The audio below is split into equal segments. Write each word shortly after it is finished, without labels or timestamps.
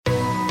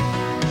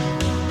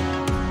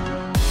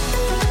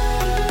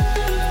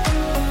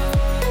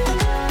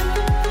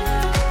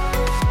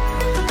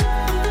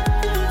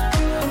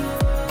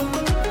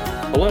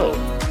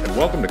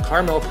welcome to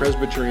Carmel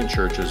Presbyterian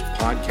Church's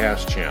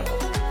podcast channel.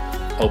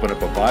 Open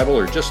up a Bible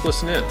or just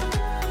listen in.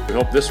 We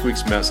hope this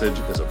week's message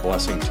is a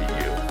blessing to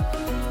you.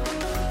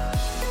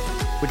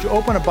 Would you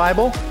open a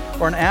Bible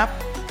or an app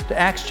to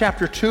Acts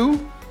chapter 2?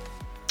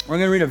 We're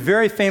going to read a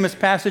very famous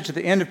passage at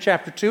the end of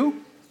chapter 2,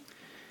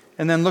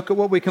 and then look at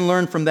what we can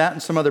learn from that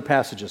and some other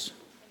passages.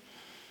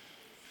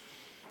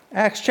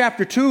 Acts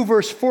chapter 2,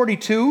 verse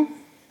 42.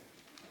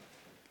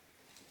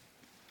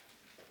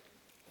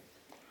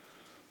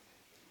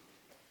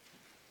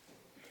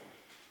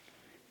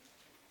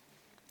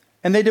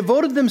 And they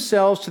devoted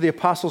themselves to the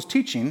apostles'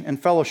 teaching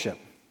and fellowship,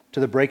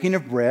 to the breaking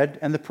of bread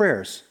and the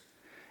prayers.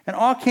 And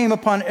awe came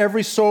upon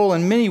every soul,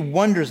 and many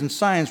wonders and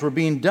signs were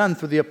being done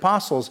through the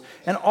apostles.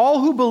 And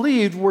all who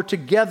believed were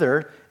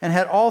together and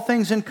had all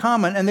things in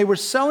common, and they were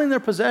selling their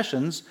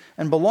possessions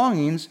and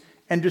belongings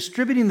and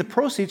distributing the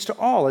proceeds to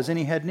all as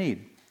any had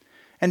need.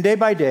 And day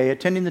by day,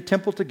 attending the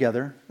temple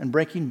together and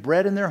breaking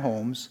bread in their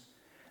homes,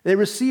 they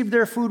received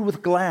their food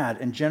with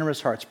glad and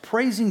generous hearts,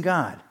 praising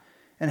God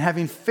and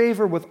having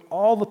favor with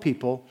all the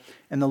people.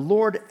 And the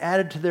Lord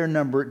added to their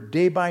number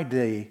day by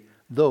day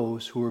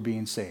those who were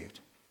being saved.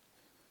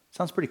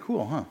 Sounds pretty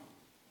cool, huh?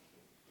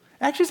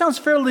 Actually sounds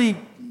fairly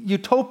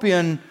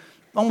utopian,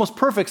 almost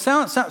perfect.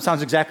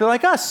 Sounds exactly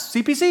like us,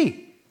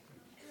 CPC.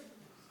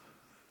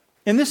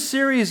 In this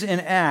series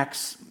in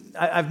Acts,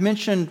 I've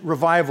mentioned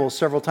revivals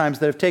several times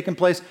that have taken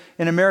place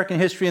in American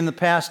history in the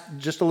past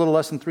just a little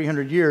less than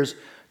 300 years.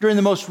 During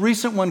the most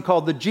recent one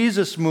called the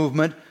Jesus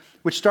Movement,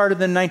 which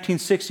started in the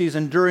 1960s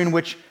and during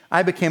which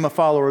I became a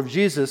follower of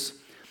Jesus.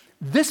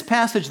 This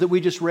passage that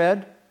we just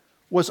read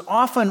was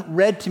often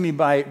read to me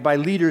by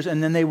leaders,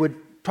 and then they would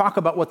talk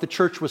about what the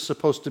church was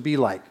supposed to be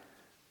like.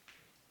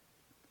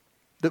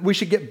 That we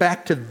should get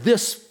back to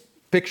this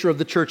picture of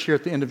the church here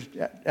at the end of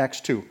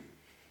Acts 2.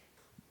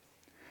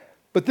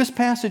 But this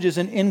passage is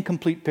an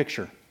incomplete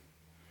picture.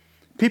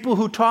 People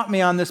who taught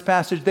me on this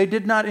passage, they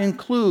did not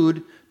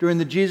include during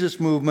the Jesus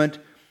movement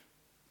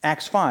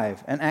Acts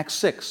 5 and Acts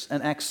 6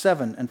 and Acts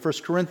 7 and 1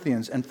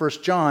 Corinthians and 1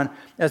 John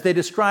as they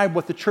describe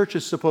what the church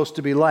is supposed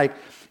to be like.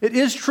 It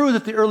is true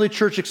that the early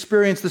church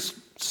experienced this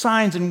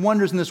signs and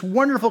wonders in this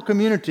wonderful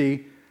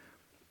community,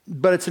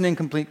 but it's an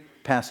incomplete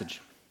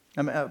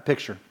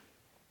picture.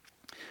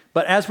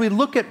 But as we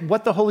look at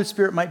what the Holy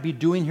Spirit might be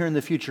doing here in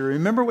the future,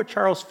 remember what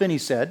Charles Finney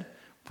said.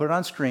 Put it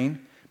on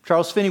screen.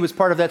 Charles Finney was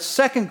part of that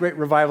second great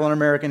revival in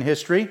American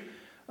history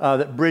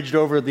that bridged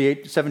over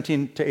the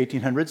 17 to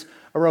 1800s.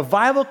 A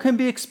revival can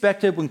be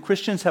expected when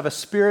Christians have a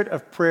spirit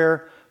of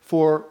prayer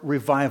for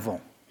revival.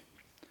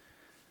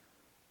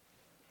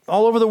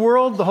 All over the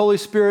world, the Holy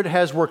Spirit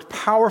has worked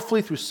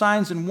powerfully through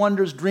signs and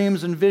wonders,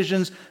 dreams and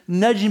visions,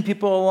 nudging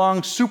people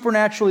along,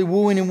 supernaturally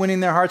wooing and winning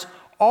their hearts,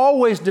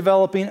 always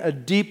developing a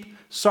deep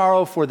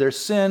sorrow for their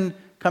sin,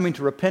 coming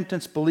to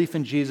repentance, belief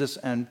in Jesus,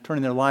 and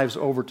turning their lives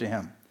over to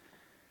Him.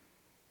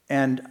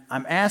 And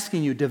I'm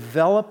asking you,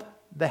 develop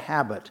the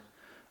habit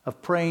of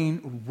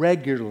praying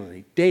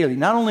regularly, daily,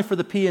 not only for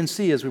the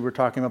P&C as we were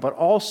talking about, but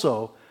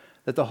also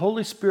that the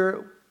Holy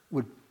Spirit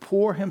would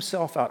pour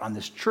Himself out on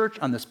this church,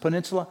 on this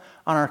peninsula,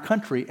 on our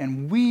country,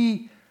 and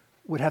we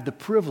would have the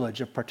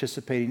privilege of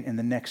participating in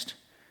the next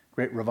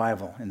great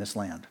revival in this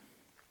land.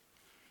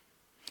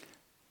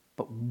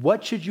 But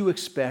what should you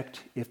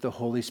expect if the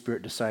Holy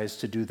Spirit decides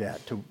to do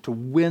that, to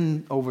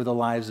win over the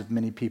lives of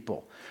many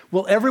people?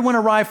 Will everyone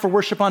arrive for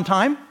worship on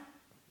time?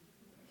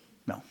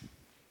 No.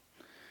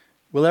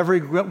 Will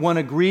everyone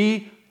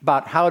agree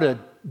about how to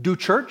do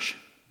church?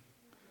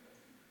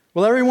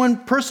 Will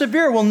everyone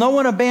persevere? Will no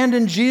one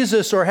abandon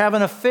Jesus or have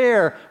an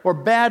affair or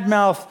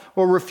badmouth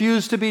or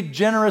refuse to be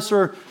generous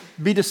or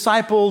be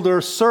discipled or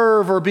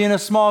serve or be in a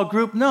small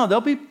group? No, there'll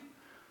be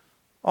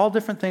all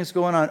different things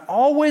going on.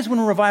 Always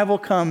when revival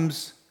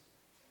comes,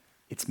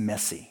 it's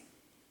messy.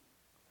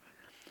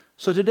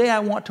 So today I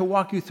want to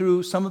walk you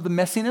through some of the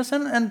messiness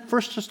and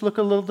first just look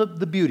a little at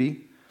the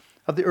beauty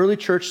of the early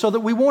church so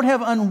that we won't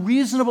have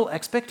unreasonable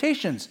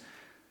expectations.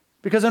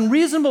 Because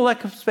unreasonable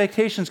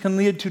expectations can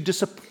lead to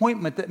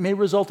disappointment that may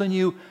result in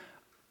you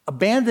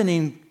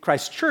abandoning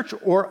Christ's church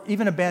or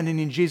even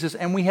abandoning Jesus.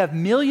 And we have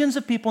millions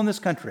of people in this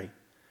country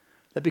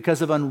that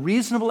because of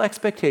unreasonable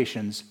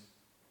expectations,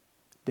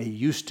 they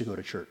used to go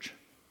to church.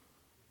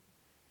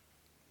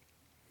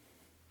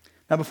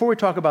 Now, before we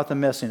talk about the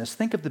messiness,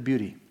 think of the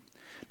beauty.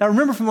 Now,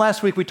 remember from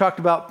last week we talked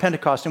about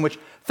Pentecost, in which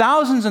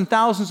thousands and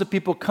thousands of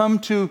people come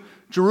to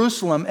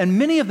Jerusalem, and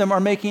many of them are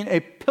making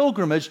a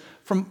pilgrimage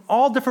from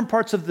all different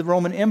parts of the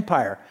Roman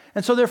Empire.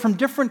 And so they're from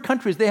different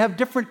countries. They have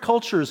different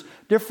cultures,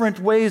 different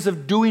ways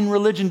of doing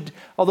religion.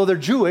 Although they're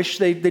Jewish,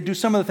 they do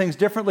some of the things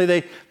differently.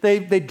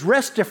 They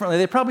dress differently.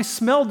 They probably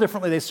smell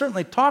differently. They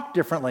certainly talk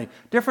differently,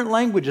 different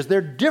languages.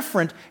 They're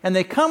different, and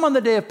they come on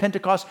the day of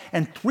Pentecost,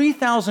 and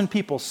 3,000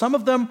 people, some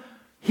of them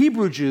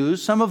Hebrew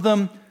Jews, some of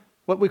them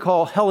what we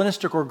call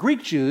Hellenistic or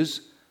Greek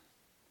Jews,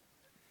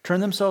 turn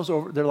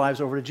their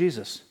lives over to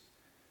Jesus.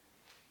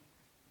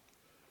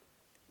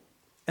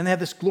 And they have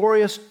this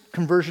glorious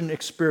conversion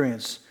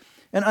experience.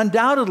 And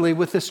undoubtedly,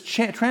 with this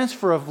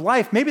transfer of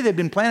life, maybe they've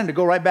been planning to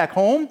go right back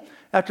home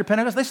after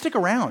Pentecost, they stick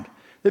around.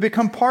 They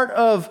become part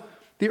of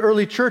the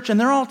early church, and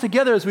they're all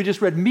together, as we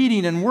just read,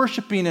 meeting and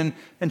worshiping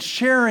and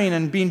sharing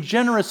and being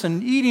generous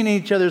and eating in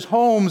each other's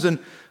homes and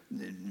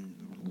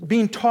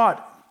being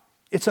taught.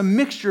 It's a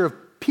mixture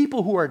of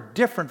people who are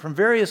different from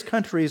various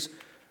countries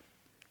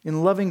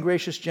in loving,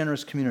 gracious,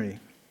 generous community.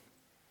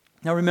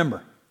 Now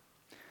remember,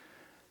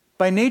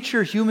 by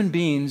nature, human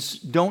beings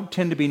don't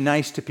tend to be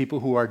nice to people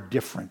who are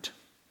different.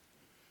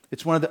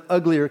 It's one of the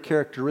uglier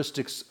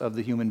characteristics of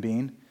the human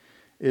being,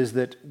 is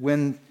that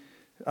when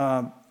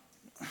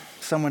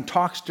someone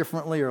talks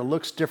differently or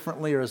looks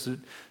differently or has a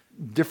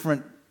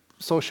different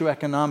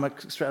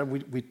socioeconomic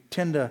strategy, we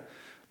tend to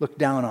look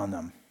down on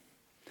them.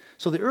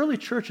 So the early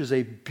church is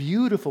a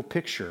beautiful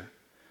picture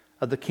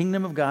of the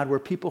kingdom of God where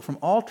people from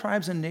all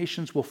tribes and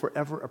nations will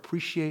forever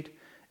appreciate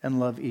and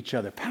love each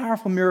other.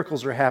 Powerful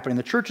miracles are happening.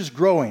 The church is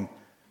growing.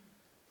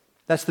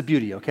 That's the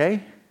beauty,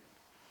 okay?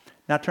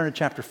 Now turn to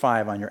chapter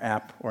 5 on your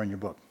app or in your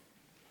book.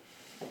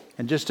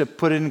 And just to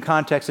put it in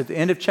context, at the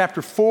end of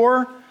chapter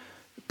 4,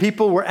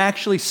 people were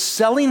actually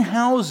selling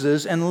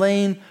houses and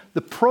laying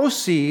the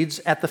proceeds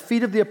at the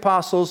feet of the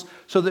apostles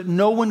so that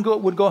no one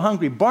would go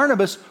hungry.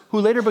 Barnabas,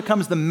 who later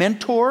becomes the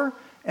mentor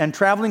and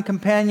traveling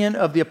companion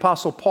of the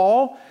apostle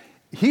Paul,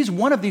 he's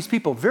one of these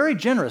people, very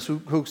generous,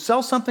 who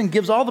sells something,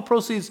 gives all the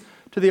proceeds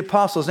to the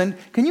apostles. And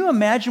can you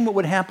imagine what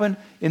would happen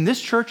in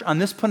this church, on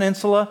this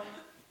peninsula,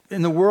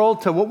 in the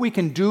world, to what we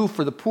can do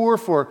for the poor,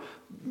 for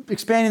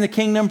expanding the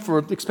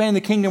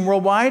kingdom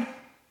worldwide?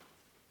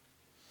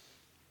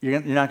 You're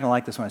not going to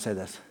like this when I say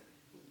this.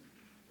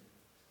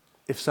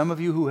 If some of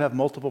you who have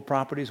multiple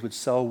properties would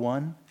sell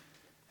one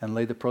and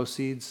lay the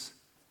proceeds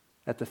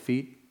at the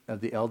feet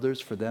of the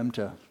elders for them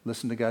to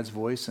listen to God's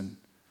voice and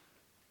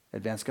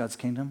advance God's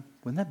kingdom,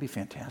 wouldn't that be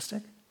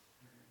fantastic?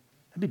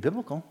 That'd be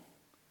biblical.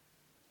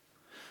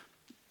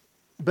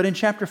 But in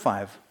chapter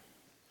 5,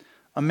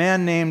 a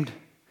man named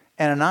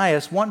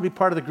Ananias wanted to be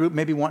part of the group,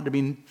 maybe wanting to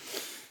be,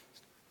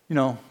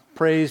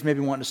 praised, maybe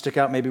wanting to stick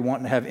out, maybe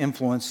wanting to have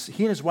influence.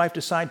 He and his wife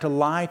decide to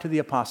lie to the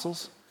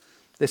apostles.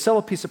 They sell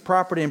a piece of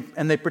property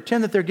and they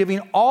pretend that they're giving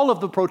all of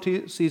the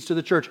proceeds to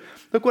the church.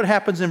 Look what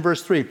happens in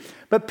verse 3.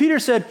 But Peter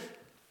said,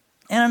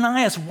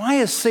 Ananias, why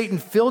has Satan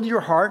filled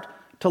your heart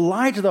to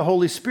lie to the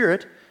Holy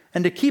Spirit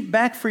and to keep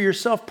back for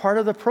yourself part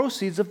of the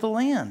proceeds of the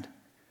land?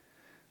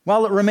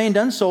 While it remained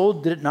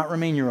unsold, did it not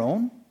remain your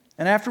own?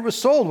 And after it was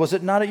sold, was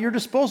it not at your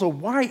disposal?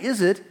 Why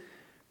is it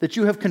that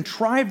you have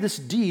contrived this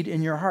deed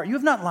in your heart? You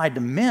have not lied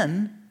to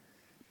men,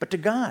 but to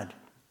God.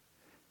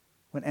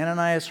 When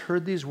Ananias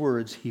heard these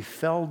words, he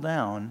fell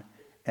down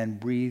and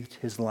breathed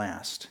his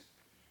last.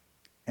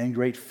 And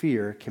great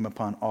fear came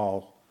upon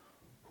all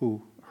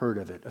who heard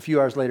of it. A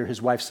few hours later,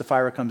 his wife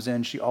Sapphira comes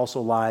in. She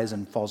also lies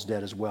and falls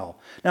dead as well.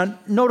 Now,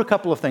 note a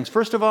couple of things.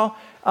 First of all,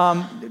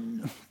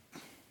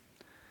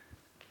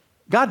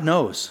 God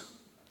knows.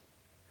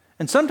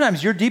 And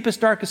sometimes your deepest,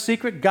 darkest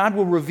secret, God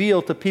will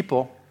reveal to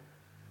people,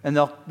 and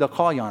they'll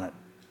call you on it.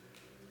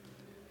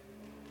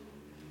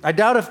 I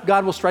doubt if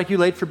God will strike you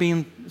dead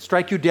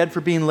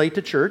for being late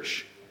to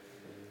church.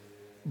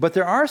 But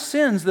there are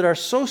sins that are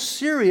so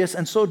serious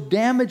and so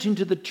damaging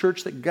to the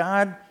church that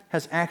God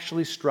has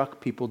actually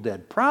struck people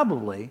dead,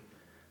 probably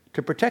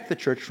to protect the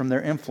church from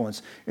their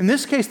influence. In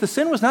this case, the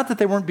sin was not that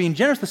they weren't being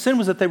generous. The sin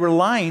was that they were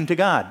lying to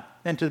God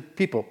and to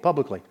people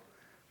publicly.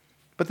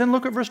 But then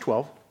look at verse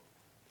 12.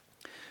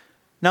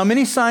 Now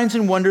many signs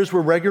and wonders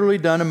were regularly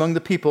done among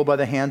the people by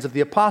the hands of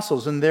the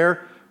apostles, and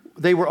there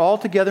they were all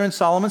together in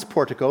Solomon's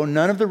portico.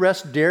 None of the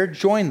rest dared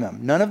join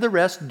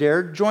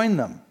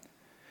them.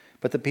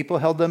 But the people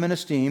held them in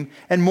esteem,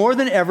 and more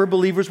than ever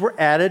believers were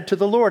added to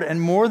the Lord.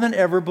 And more than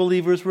ever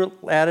believers were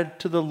added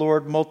to the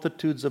Lord,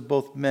 multitudes of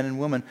both men and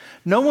women.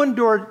 No one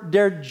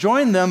dared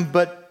join them,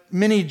 but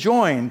many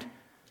joined.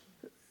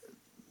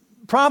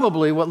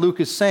 Probably what Luke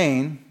is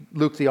saying,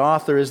 Luke the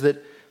author, is that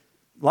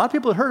a lot of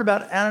people had heard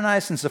about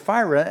Ananias and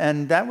Sapphira,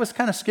 and that was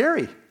kind of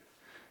scary.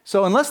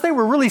 So unless they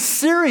were really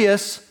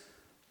seriously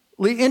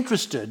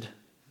interested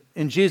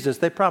in Jesus,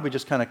 they probably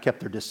just kind of kept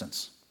their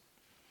distance.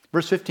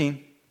 Verse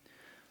 15,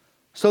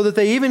 so that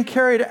they even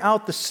carried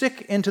out the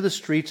sick into the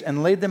streets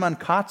and laid them on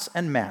cots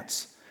and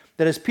mats,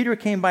 that as Peter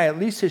came by, at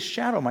least his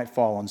shadow might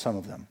fall on some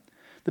of them.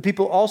 The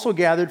people also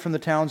gathered from the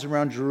towns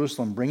around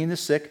Jerusalem, bringing the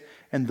sick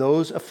and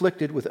those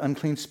afflicted with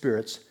unclean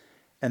spirits,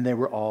 and they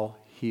were all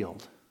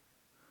healed.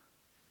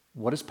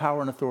 What does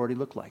power and authority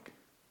look like?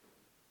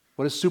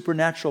 What does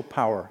supernatural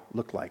power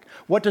look like?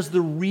 What does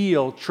the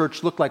real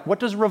church look like? What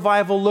does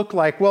revival look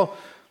like? Well,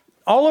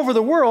 all over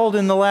the world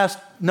in the last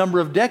number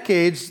of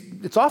decades,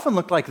 it's often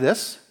looked like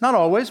this. Not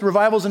always.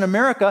 Revivals in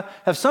America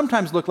have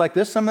sometimes looked like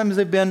this. Sometimes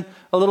they've been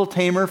a little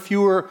tamer,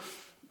 fewer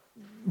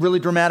really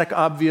dramatic,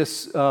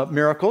 obvious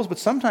miracles, but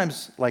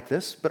sometimes like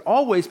this. But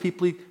always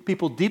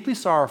people deeply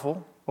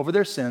sorrowful over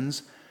their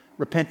sins,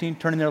 repenting,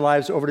 turning their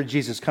lives over to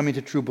Jesus, coming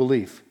to true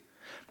belief.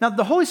 Now,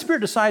 the Holy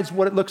Spirit decides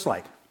what it looks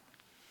like.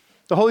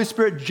 The Holy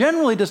Spirit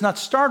generally does not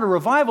start a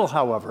revival,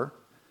 however,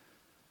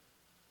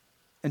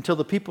 until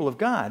the people of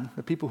God,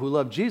 the people who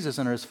love Jesus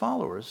and are his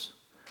followers,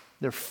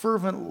 they're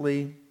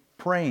fervently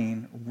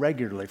praying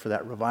regularly for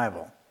that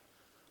revival.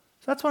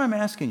 So that's what I'm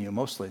asking you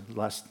mostly,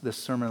 this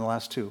sermon and the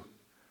last two.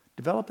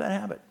 Develop that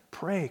habit.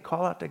 Pray,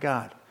 call out to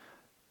God,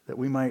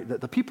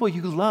 that the people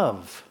you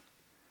love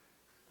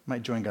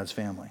might join God's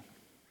family.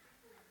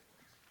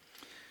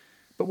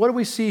 But what do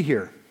we see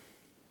here?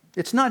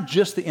 It's not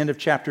just the end of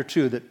chapter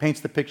 2 that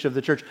paints the picture of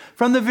the church.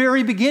 From the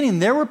very beginning,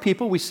 there were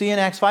people we see in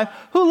Acts 5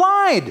 who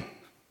lied,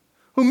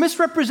 who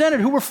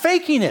misrepresented, who were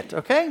faking it,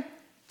 okay?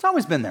 It's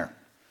always been there.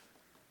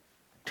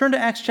 Turn to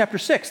Acts chapter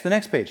 6, the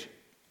next page.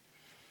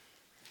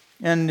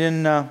 And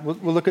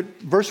we'll look at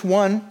verse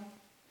 1.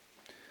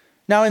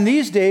 Now in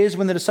these days,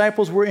 when the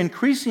disciples were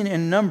increasing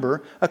in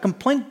number, a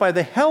complaint by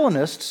the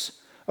Hellenists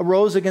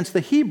arose against the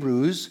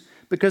Hebrews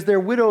because their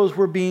widows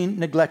were being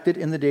neglected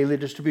in the daily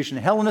distribution.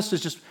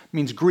 Hellenist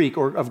means Greek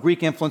or of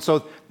Greek influence.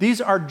 So these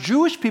are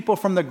Jewish people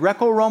from the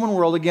Greco-Roman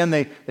world. Again,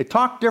 they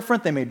talk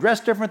different, they may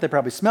dress different, they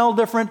probably smell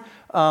different,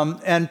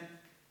 and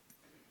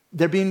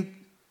they're being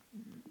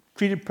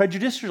treated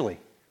prejudicially.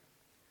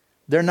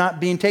 They're not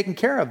being taken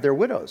care of, they're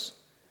widows.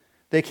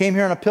 They came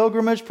here on a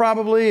pilgrimage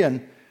probably,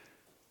 and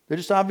they're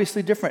just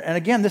obviously different. And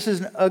again, this is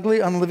an ugly,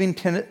 unloving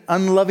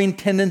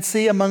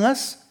tendency among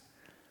us.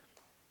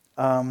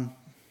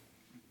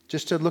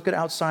 Just to look at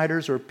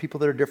outsiders or people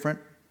that are different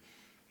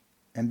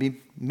and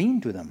be mean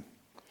to them.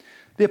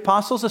 The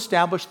apostles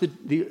established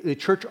the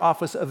church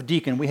office of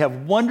deacon. We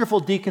have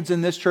wonderful deacons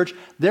in this church.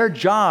 Their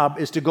job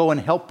is to go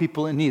and help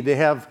people in need. They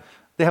have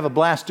a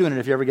blast doing it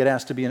if you ever get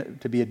asked to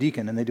be a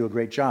deacon, and they do a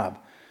great job.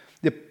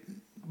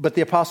 But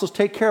the apostles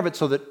take care of it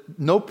so that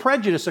no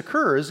prejudice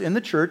occurs in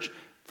the church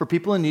for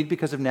people in need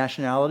because of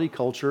nationality,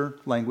 culture,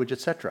 language,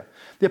 etc.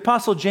 The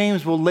apostle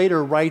James will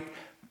later write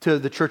to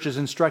the churches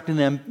instructing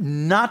them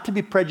not to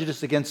be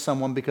prejudiced against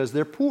someone because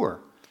they're poor.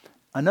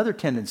 Another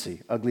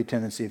tendency, ugly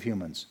tendency of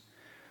humans.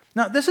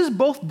 Now, this is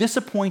both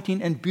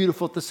disappointing and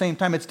beautiful at the same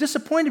time. It's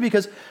disappointing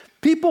because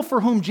people for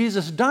whom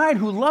Jesus died,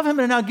 who love him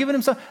and are now giving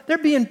himself, they're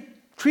being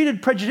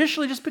treated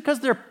prejudicially just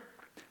because they're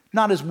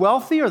not as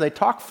wealthy or they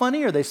talk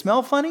funny or they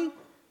smell funny.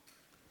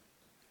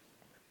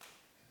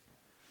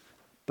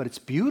 But it's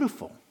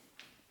beautiful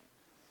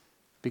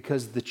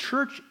because the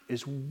church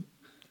is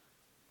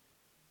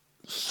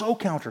so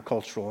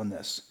countercultural in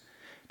this.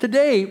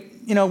 Today,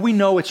 we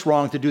know it's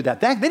wrong to do that.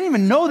 They didn't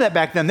even know that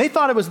back then. They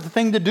thought it was the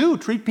thing to do,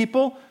 treat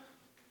people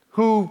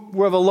who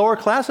were of a lower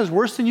class as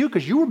worse than you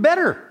because you were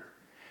better.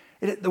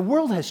 The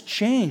world has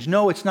changed.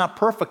 No, it's not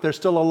perfect. There's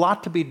still a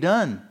lot to be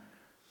done.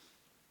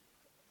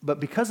 But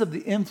because of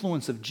the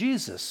influence of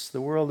Jesus,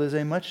 the world is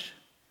a much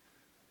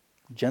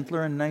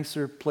gentler and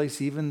nicer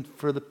place even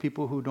for the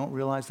people who don't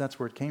realize that's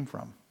where it came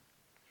from.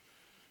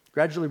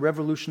 Gradually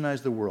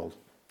revolutionized the world.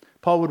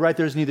 Paul would write,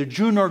 there's neither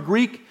Jew nor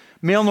Greek,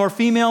 male nor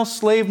female,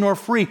 slave nor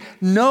free.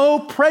 No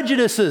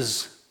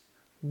prejudices.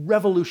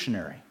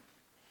 Revolutionary.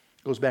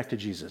 Goes back to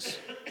Jesus.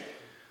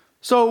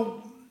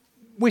 So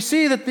we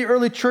see that the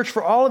early church,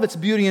 for all of its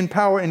beauty and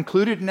power,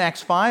 included in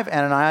Acts 5,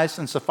 Ananias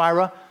and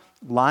Sapphira,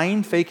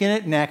 lying, faking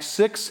it. In Acts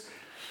 6,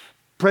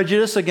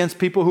 prejudice against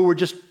people who were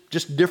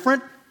just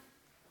different.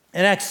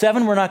 In Acts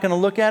 7, we're not going to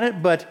look at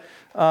it, but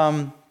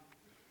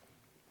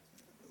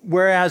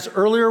whereas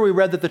earlier we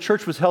read that the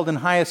church was held in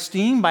high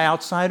esteem by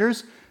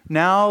outsiders,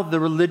 now the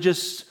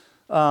religious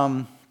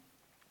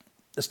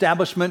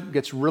establishment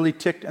gets really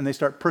ticked and they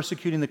start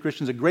persecuting the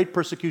Christians. A great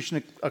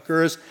persecution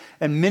occurs,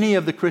 and many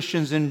of the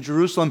Christians in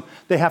Jerusalem,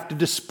 they have to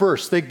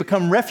disperse. They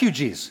become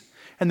refugees,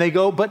 and they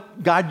go,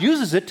 but God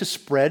uses it to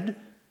spread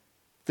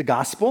the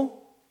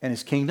gospel and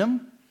his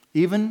kingdom,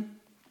 even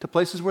to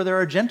places where there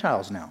are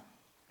Gentiles now.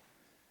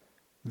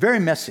 Very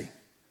messy.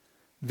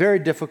 Very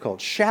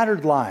difficult,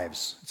 shattered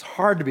lives. It's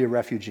hard to be a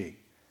refugee.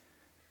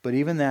 But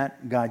even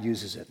that, God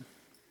uses it.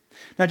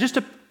 Now, just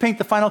to paint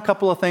the final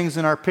couple of things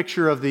in our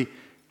picture of the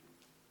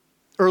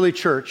early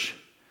church,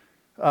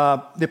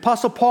 the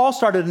Apostle Paul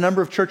started a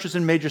number of churches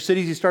in major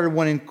cities. He started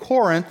one in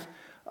Corinth,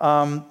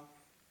 but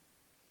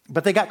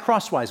they got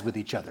crosswise with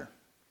each other.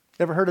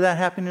 Ever heard of that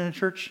happening in a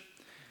church?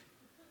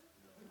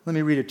 Let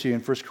me read it to you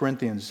in 1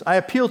 Corinthians. I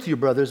appeal to you,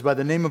 brothers, by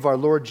the name of our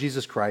Lord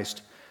Jesus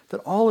Christ,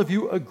 that all of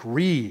you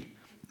agree,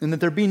 and that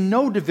there be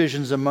no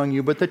divisions among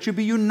you, but that you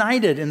be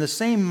united in the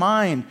same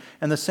mind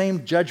and the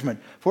same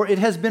judgment. For it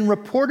has been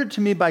reported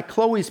to me by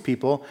Chloe's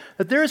people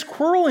that there is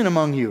quarreling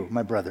among you,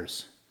 my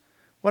brothers.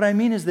 What I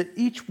mean is that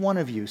each one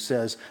of you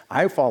says,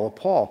 I follow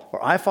Paul,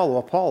 or I follow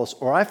Apollos,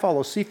 or I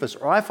follow Cephas,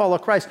 or I follow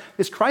Christ.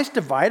 Is Christ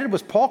divided?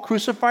 Was Paul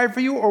crucified for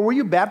you, or were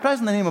you baptized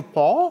in the name of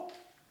Paul?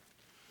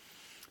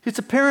 It's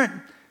apparent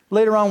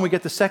later on when we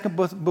get the second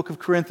book of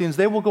Corinthians,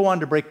 they will go on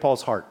to break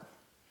Paul's heart.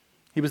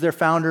 He was their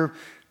founder.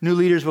 New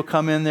leaders will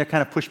come in, they'll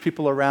kind of push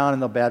people around,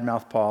 and they'll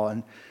badmouth Paul.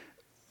 And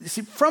you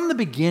see, from the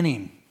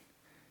beginning,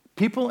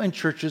 people in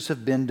churches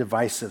have been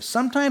divisive.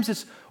 Sometimes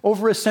it's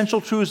over essential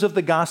truths of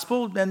the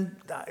gospel, and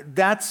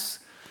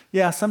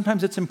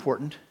sometimes it's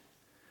important.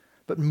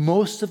 But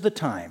most of the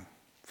time,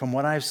 from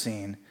what I've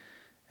seen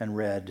and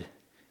read,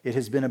 it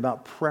has been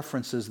about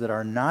preferences that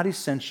are not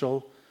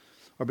essential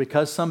or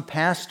because some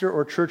pastor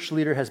or church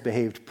leader has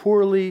behaved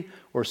poorly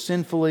or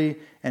sinfully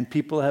and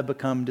people have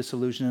become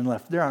disillusioned and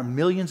left. There are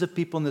millions of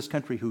people in this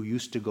country who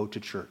used to go to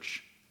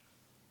church.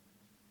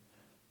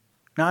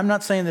 Now, I'm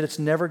not saying that it's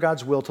never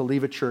God's will to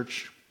leave a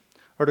church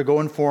or to go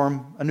and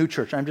form a new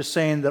church. I'm just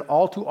saying that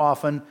all too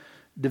often,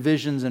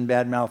 divisions and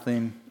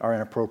bad-mouthing are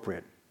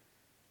inappropriate.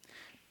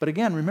 But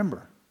again,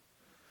 remember,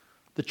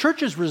 the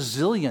church is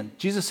resilient.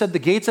 Jesus said the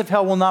gates of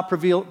hell will not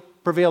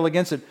prevail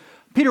against it.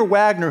 Peter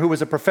Wagner, who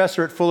was a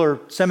professor at Fuller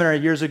Seminary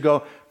years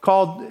ago,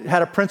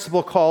 had a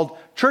principle called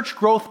church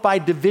growth by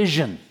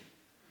division.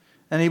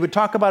 And he would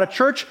talk about a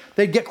church,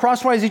 they'd get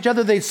crosswise each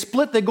other, they'd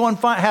split, they'd go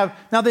and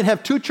now they'd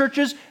have two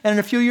churches, and in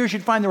a few years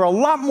you'd find there were a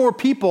lot more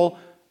people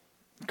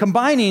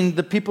combining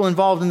the people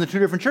involved in the two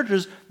different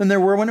churches than there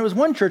were when it was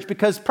one church,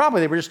 because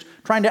probably they were just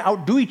trying to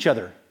outdo each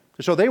other.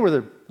 So they were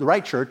the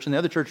right church, and the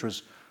other church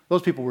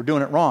those people were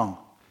doing it wrong.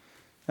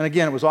 And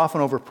again, it was often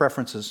over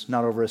preferences,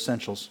 not over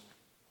essentials.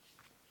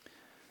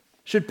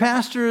 Should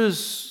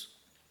pastors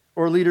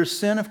or leaders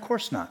sin? Of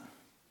course not.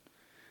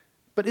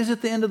 But is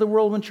it the end of the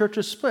world when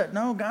churches split?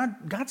 No,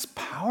 God's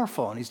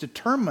powerful and He's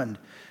determined.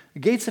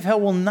 The gates of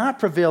hell will not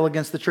prevail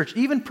against the church.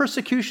 Even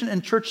persecution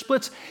and church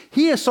splits,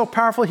 He is so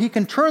powerful He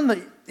can turn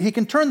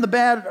the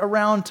bad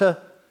around to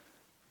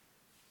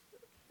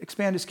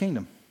expand His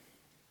kingdom.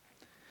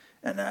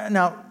 And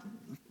now,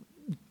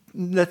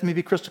 let me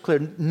be crystal clear.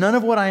 None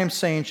of what I am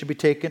saying should be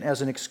taken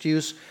as an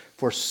excuse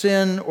for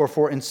sin or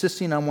for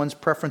insisting on one's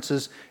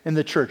preferences in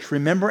the church.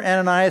 Remember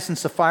Ananias and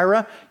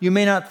Sapphira? You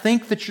may not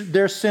think that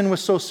their sin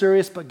was so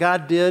serious, but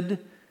God did,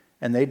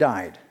 and they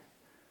died.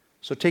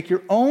 So take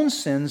your own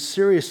sins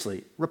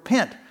seriously.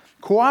 Repent.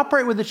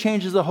 Cooperate with the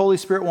changes the Holy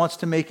Spirit wants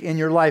to make in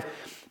your life.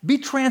 Be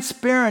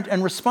transparent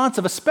and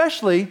responsive,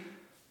 especially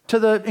to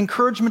the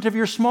encouragement of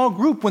your small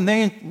group when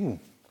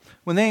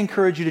they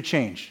encourage you to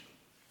change.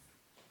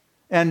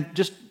 And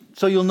just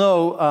so you'll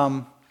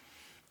know,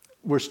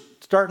 we're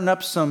starting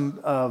up some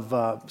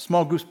of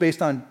small groups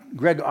based on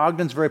Greg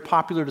Ogden's very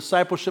popular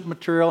discipleship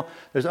material.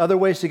 There's other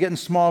ways to get in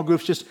small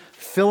groups. Just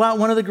fill out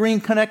one of the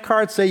green Connect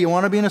cards. Say you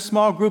want to be in a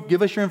small group.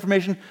 Give us your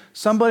information.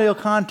 Somebody will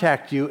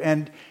contact you,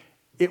 and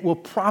it will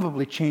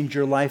probably change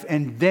your life.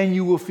 And then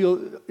you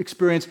will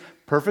experience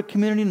perfect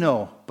community,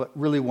 no, but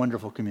really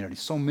wonderful community.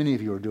 So many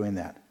of you are doing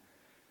that.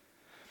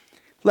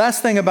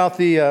 Last thing about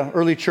the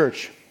early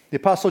church. The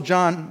Apostle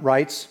John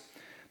writes,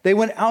 "They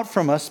went out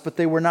from us, but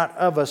they were not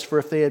of us, for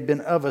if they had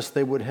been of us,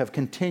 they would have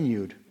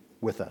continued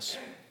with us."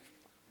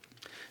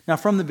 Now,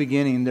 from the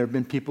beginning, there have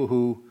been people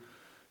who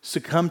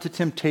succumbed to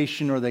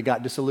temptation or they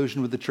got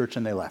disillusioned with the church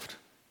and they left.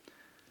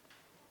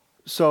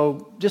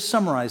 So, just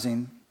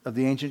summarizing of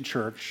the ancient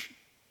church,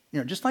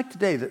 just like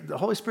today, the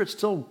Holy Spirit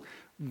still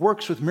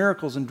works with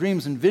miracles and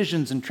dreams and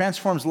visions and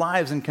transforms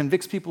lives and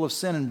convicts people of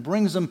sin and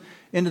brings them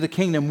into the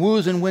kingdom,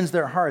 woos and wins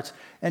their hearts.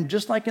 And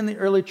just like in the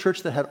early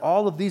church that had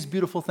all of these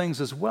beautiful things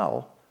as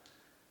well,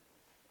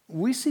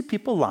 we see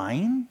people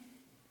lying,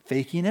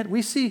 faking it.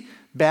 We see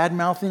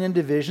bad-mouthing and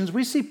divisions.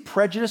 We see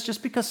prejudice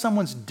just because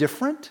someone's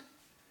different.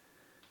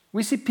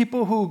 We see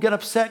people who get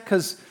upset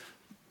because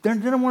they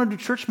don't want to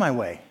do church my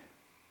way.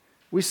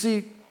 We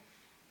see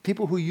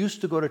people who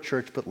used to go to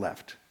church but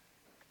left.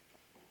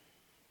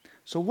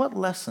 So what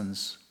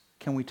lessons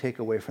can we take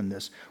away from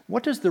this?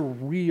 What does the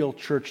real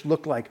church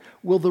look like?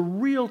 Will the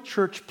real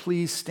church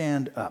please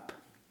stand up?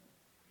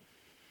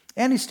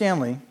 Andy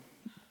Stanley,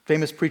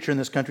 famous preacher in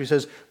this country,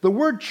 says, the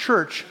word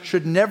church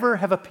should never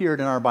have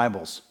appeared in our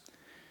Bibles.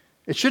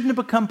 It shouldn't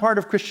have become part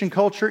of Christian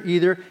culture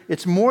either.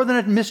 It's more than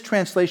a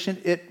mistranslation.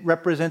 It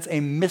represents a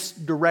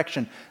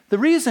misdirection. The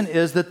reason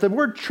is that the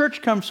word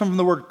church comes from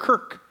the word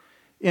Kirk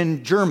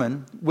in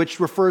German, which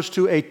refers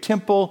to a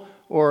temple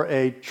or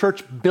a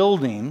church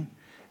building,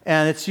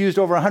 and it's used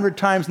over 100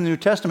 times in the New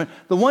Testament.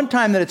 The one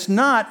time that it's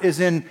not is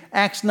in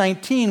Acts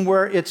 19,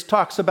 where it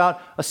talks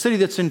about a city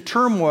that's in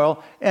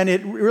turmoil, and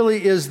it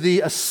really is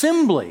the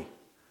assembly.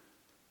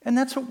 And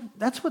that's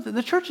what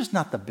the church is,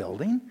 not the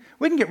building.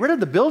 We can get rid of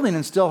the building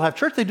and still have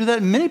church. They do that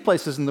in many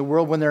places in the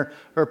world when they're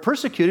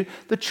persecuted.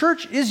 The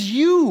church is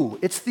you.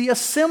 It's the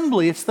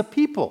assembly. It's the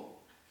people.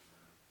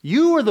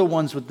 You are the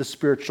ones with the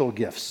spiritual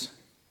gifts.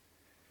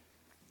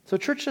 So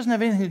church doesn't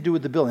have anything to do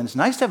with the building. It's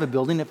nice to have a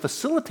building. It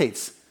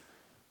facilitates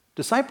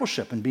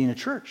discipleship and being a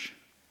church.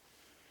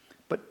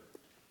 But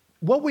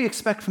what we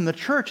expect from the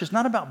church is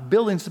not about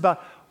buildings. It's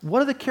about what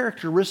are the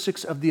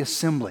characteristics of the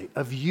assembly,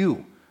 of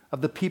you,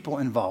 of the people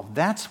involved.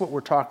 That's what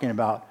we're talking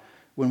about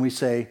when we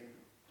say,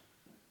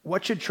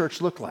 what should church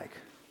look like?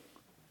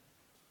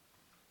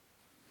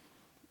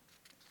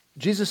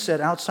 Jesus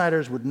said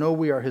outsiders would know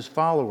we are His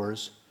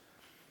followers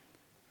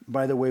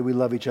by the way we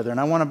love each other. And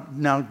I want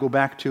to now go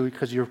back to,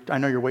 because I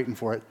know you're waiting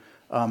for it.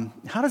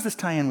 How does this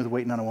tie in with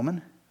waiting on a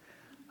woman?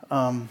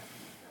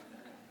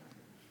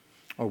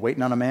 Or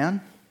waiting on a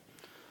man?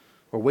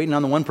 Or waiting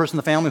on the one person in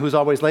the family who's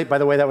always late? By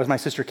the way, that was my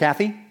sister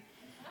Kathy.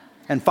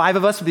 And 5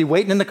 of us would be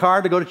waiting in the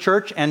car to go to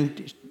church,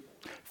 and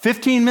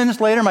 15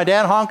 minutes later, my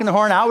dad honking the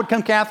horn, out would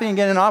come Kathy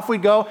again, and off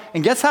we'd go.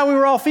 And guess how we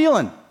were all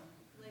feeling?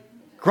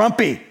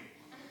 Grumpy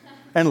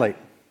and late.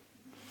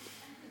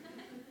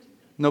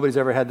 Nobody's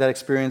ever had that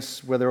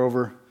experience, whether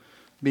over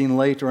being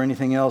late or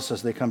anything else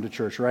as they come to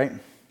church, right?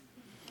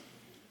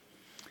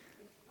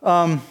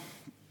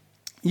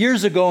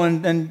 Years ago,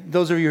 and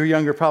those of you who are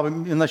younger,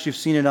 probably, unless you've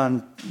seen it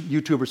on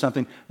YouTube or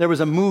something, there was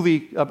a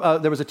movie,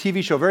 there was a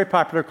TV show very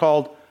popular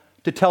called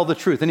To Tell the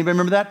Truth. Anybody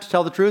remember that, To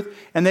Tell the Truth?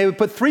 And they would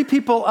put 3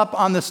 people up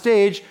on the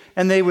stage,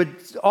 and they would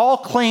all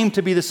claim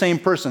to be the same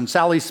person,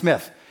 Sally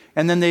Smith.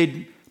 And then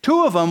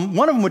one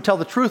of them would tell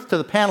the truth to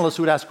the panelists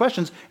who would ask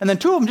questions, and then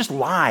 2 of them just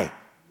lie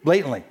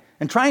blatantly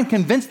and try and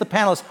convince the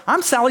panelists,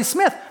 I'm Sally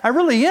Smith. I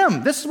really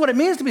am. This is what it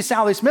means to be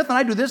Sally Smith, and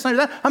I do this and I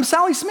do that. I'm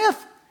Sally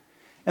Smith.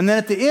 And then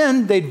at the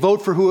end, they'd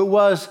vote for who it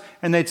was,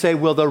 and they'd say,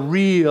 will the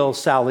real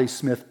Sally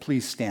Smith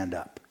please stand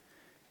up?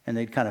 And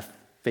they'd kind of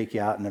fake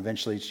you out, and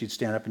eventually she'd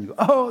stand up and you go,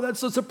 oh,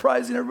 that's so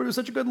surprising. Everybody was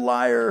such a good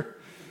liar.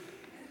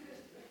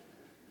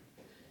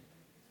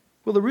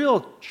 Will the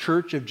real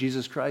Church of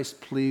Jesus Christ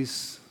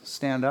please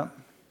stand up?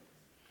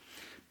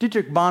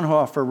 Dietrich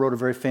Bonhoeffer wrote a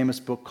very famous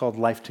book called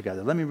Life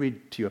Together. Let me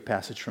read to you a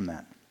passage from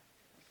that.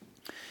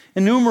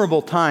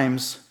 Innumerable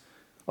times,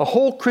 a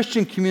whole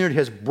Christian community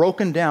has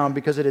broken down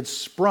because it had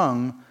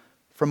sprung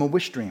from a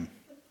wish dream.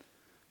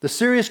 The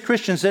serious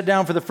Christian set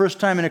down for the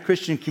first time in a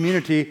Christian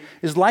community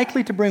is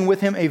likely to bring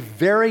with him a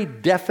very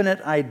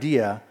definite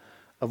idea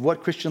of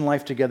what Christian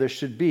life together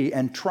should be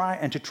and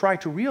to try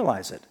to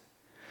realize it.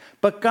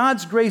 But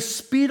God's grace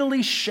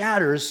speedily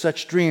shatters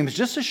such dreams.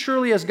 Just as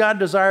surely as God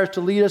desires to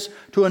lead us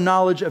to a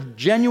knowledge of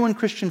genuine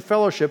Christian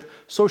fellowship,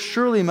 so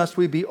surely must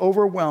we be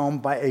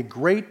overwhelmed by a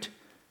great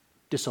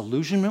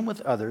disillusionment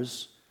with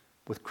others,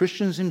 with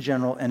Christians in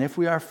general, and if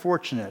we are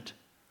fortunate,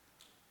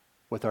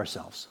 with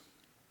ourselves.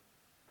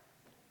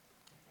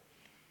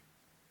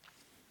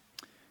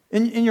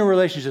 In your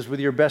relationships with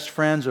your best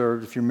friends,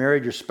 or if you're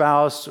married, your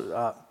spouse,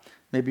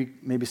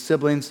 maybe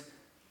siblings,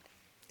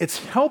 it's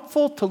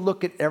helpful to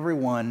look at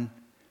everyone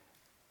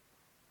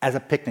as a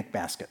picnic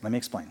basket. Let me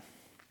explain.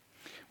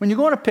 When you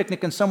go on a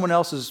picnic and someone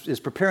else is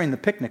preparing the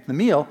picnic, the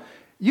meal,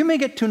 you may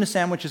get tuna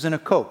sandwiches and a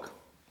Coke.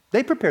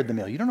 They prepared the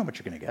meal. You don't know what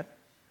you're going to get.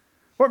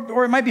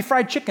 Or it might be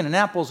fried chicken and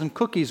apples and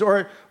cookies.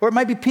 Or it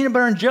might be peanut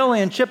butter and jelly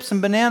and chips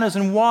and bananas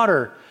and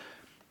water.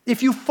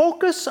 If you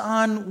focus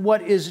on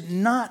what is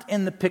not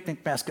in the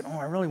picnic basket, oh,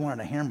 I really wanted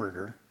a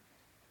hamburger,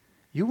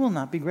 you will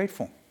not be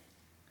grateful.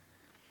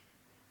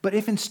 But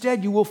if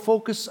instead you will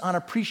focus on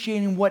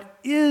appreciating what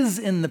is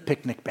in the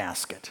picnic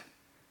basket,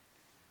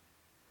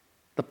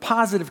 the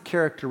positive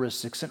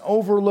characteristics, and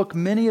overlook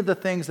many of the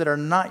things that are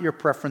not your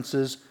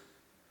preferences,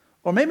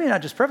 or maybe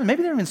not just preferences,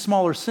 maybe they're even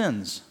smaller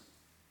sins,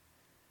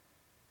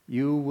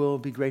 you will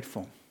be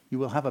grateful. You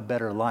will have a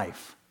better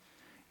life.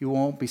 You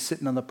won't be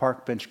sitting on the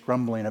park bench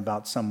grumbling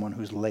about someone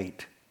who's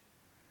late.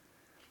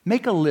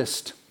 Make a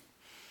list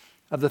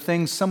of the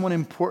things someone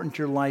important to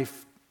your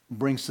life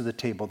brings to the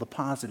table, the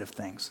positive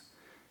things.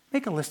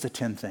 Make a list of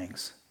 10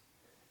 things.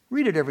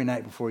 Read it every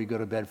night before you go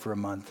to bed for a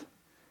month.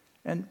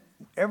 And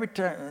every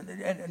time,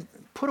 and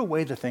put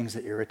away the things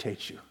that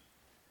irritate you.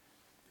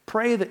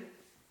 Pray that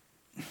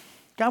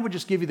God would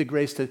just give you the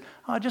grace to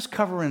just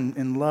cover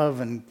in love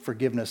and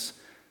forgiveness,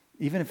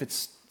 even if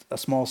it's a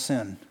small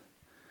sin,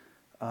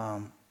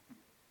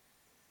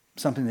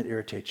 something that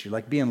irritates you,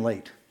 like being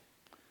late.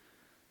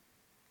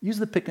 Use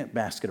the picnic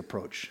basket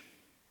approach.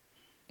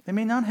 They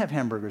may not have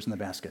hamburgers in the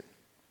basket,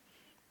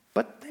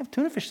 but they have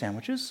tuna fish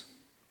sandwiches.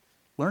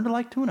 Learn to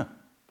like tuna.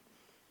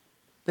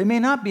 They may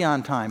not be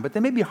on time, but they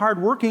may be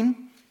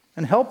hardworking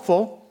and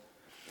helpful.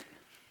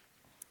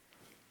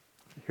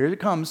 Here it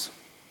comes.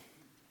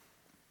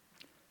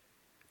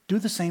 Do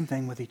the same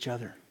thing with each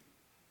other.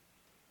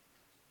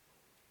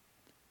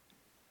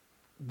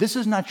 This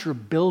is not your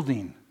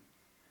building.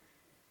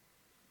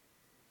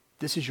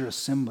 This is your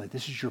assembly.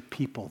 This is your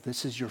people.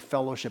 This is your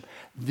fellowship.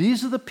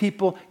 These are the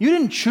people. You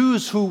didn't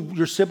choose who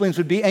your siblings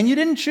would be, and you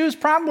didn't choose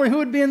probably who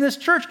would be in this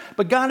church,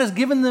 but God has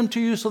given them to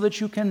you so that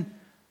you can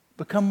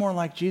become more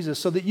like Jesus,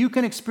 so that you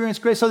can experience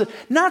grace,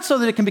 not so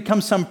that it can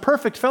become some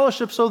perfect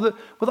fellowship, so that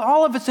with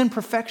all of its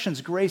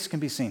imperfections, grace can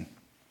be seen.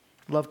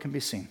 Love can be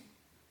seen.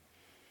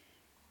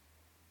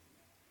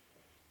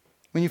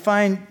 When you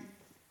find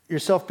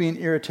yourself being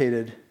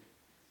irritated,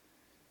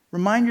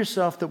 remind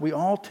yourself that we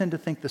all tend to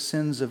think the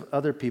sins of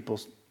other people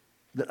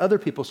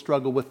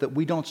struggle with that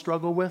we don't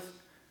struggle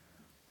with,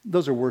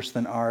 those are worse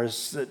than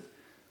ours. That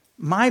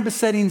my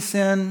besetting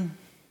sin,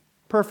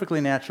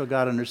 perfectly natural,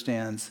 God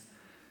understands.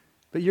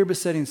 But your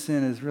besetting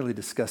sin is really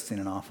disgusting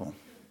and awful.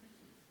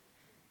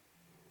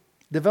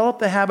 Develop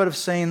the habit of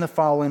saying the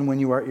following when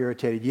you are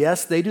irritated.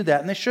 Yes, they do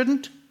that, and they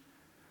shouldn't.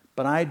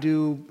 But I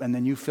do, and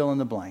then you fill in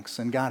the blanks.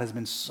 And God has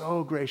been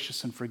so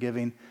gracious and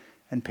forgiving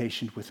and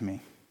patient with me.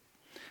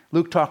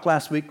 Luke talked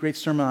last week, great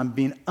sermon on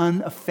being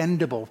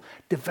unoffendable.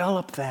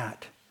 Develop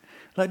that.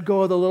 Let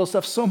go of the little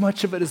stuff. So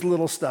much of it is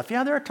little stuff.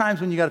 Yeah, there are times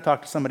when you got to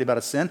talk to somebody about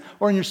a sin,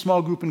 or in your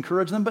small group,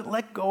 encourage them, but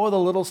let go of the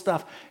little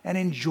stuff and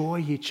enjoy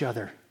each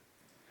other.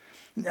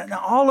 Now,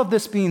 all of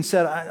this being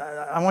said,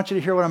 I want you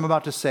to hear what I'm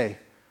about to say.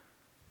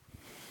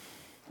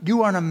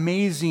 You are an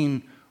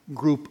amazing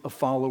group of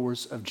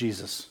followers of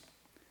Jesus.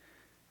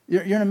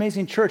 You're an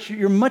amazing church.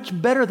 You're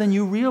much better than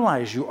you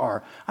realize you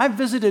are. I've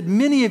visited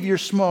many of your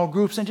small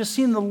groups and just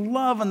seen the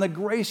love and the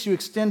grace you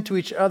extend to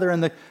each other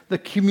and the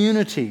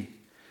community.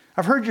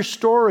 I've heard your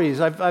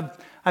stories. I've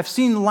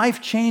seen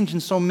life change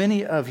in so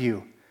many of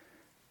you.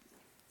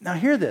 Now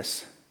hear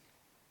this.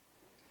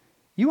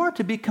 You are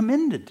to be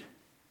commended.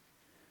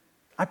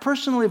 I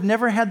personally have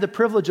never had the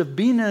privilege of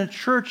being in a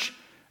church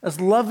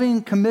as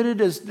loving,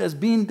 committed, as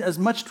being as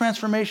much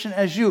transformation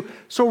as you.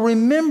 So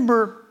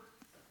remember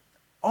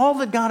all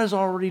that God has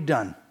already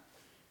done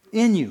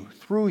in you,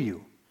 through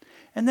you.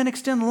 And then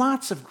extend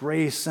lots of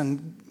grace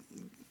and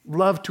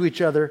love to each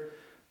other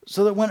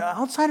so that when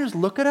outsiders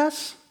look at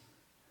us,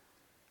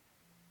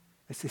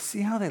 they say,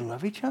 see how they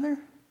love each other?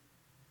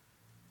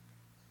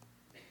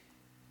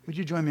 Would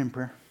you join me in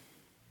prayer?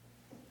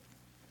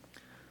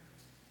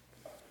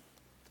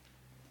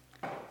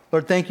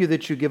 Lord, thank you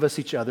that you give us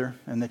each other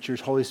and that your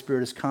Holy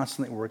Spirit is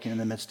constantly working in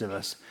the midst of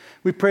us.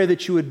 We pray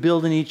that you would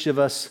build in each of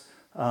us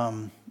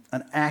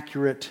an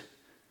accurate,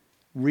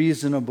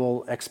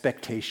 reasonable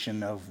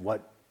expectation of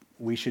what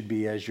we should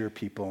be as your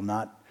people,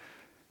 not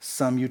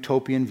some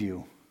utopian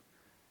view.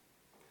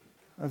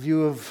 A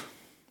view of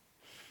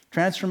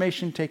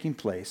transformation taking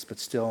place, but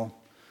still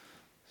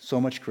so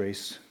much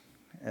grace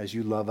as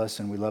you love us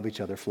and we love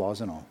each other,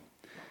 flaws and all.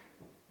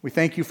 We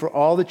thank you for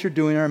all that you're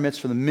doing in our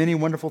midst, for the many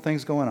wonderful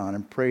things going on,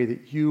 and pray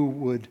that you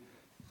would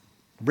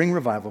bring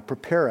revival,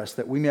 prepare us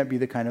that we might be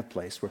the kind of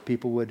place where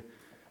people would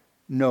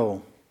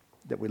know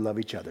that we love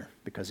each other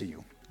because of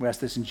you. We ask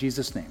this in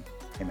Jesus' name.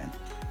 Amen.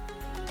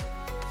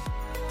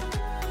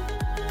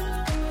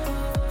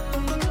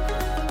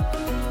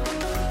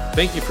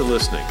 Thank you for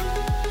listening.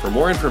 For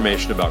more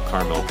information about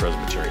Carmel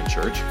Presbyterian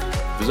Church,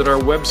 visit our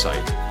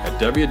website at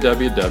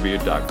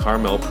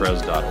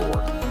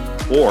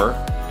www.carmelpres.org or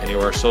any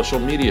of our social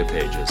media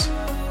pages.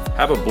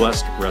 Have a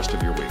blessed rest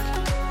of your week.